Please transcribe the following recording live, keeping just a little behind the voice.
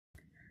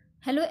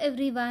Hello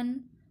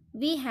everyone.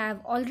 We have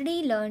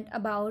already learned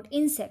about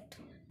insect.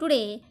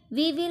 Today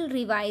we will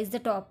revise the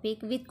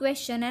topic with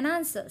question and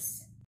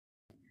answers.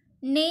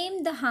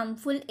 Name the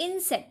harmful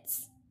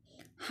insects.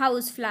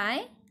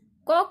 Housefly,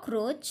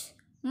 cockroach,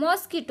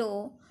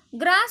 mosquito,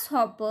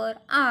 grasshopper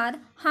are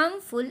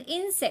harmful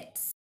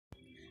insects.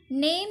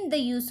 Name the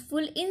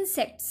useful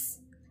insects.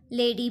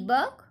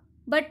 Ladybug,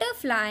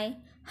 butterfly,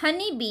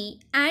 honeybee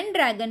and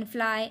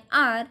dragonfly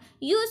are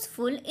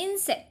useful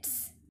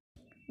insects.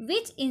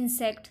 Which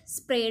insect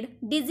spread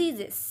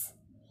diseases?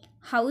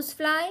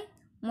 Housefly,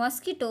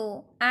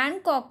 mosquito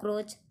and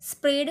cockroach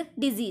spread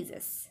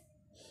diseases.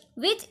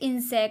 Which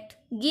insect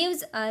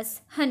gives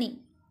us honey?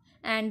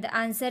 And the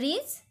answer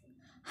is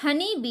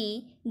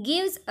honeybee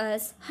gives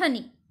us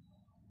honey.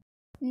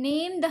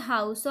 Name the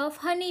house of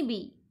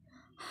honeybee.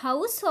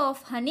 House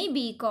of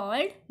honeybee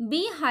called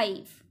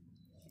beehive.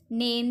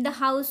 Name the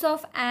house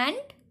of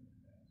ant.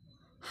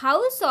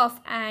 House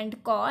of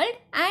ant called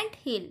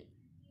anthill.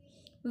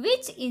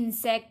 Which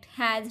insect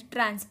has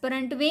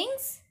transparent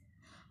wings?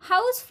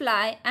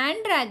 Housefly and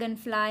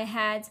dragonfly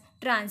has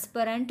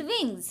transparent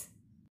wings.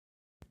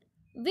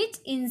 Which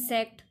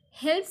insect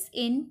helps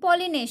in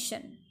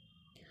pollination?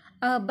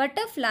 A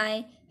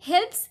butterfly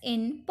helps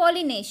in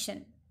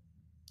pollination.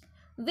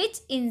 Which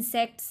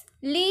insects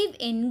live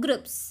in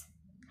groups?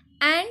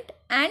 Ant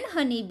and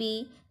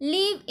honeybee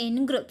live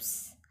in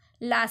groups.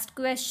 Last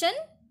question.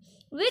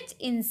 Which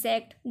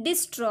insect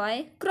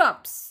destroy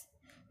crops?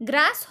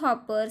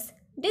 Grasshoppers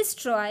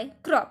destroy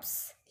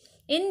crops.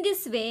 In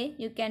this way,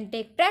 you can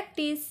take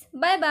practice.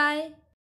 Bye bye.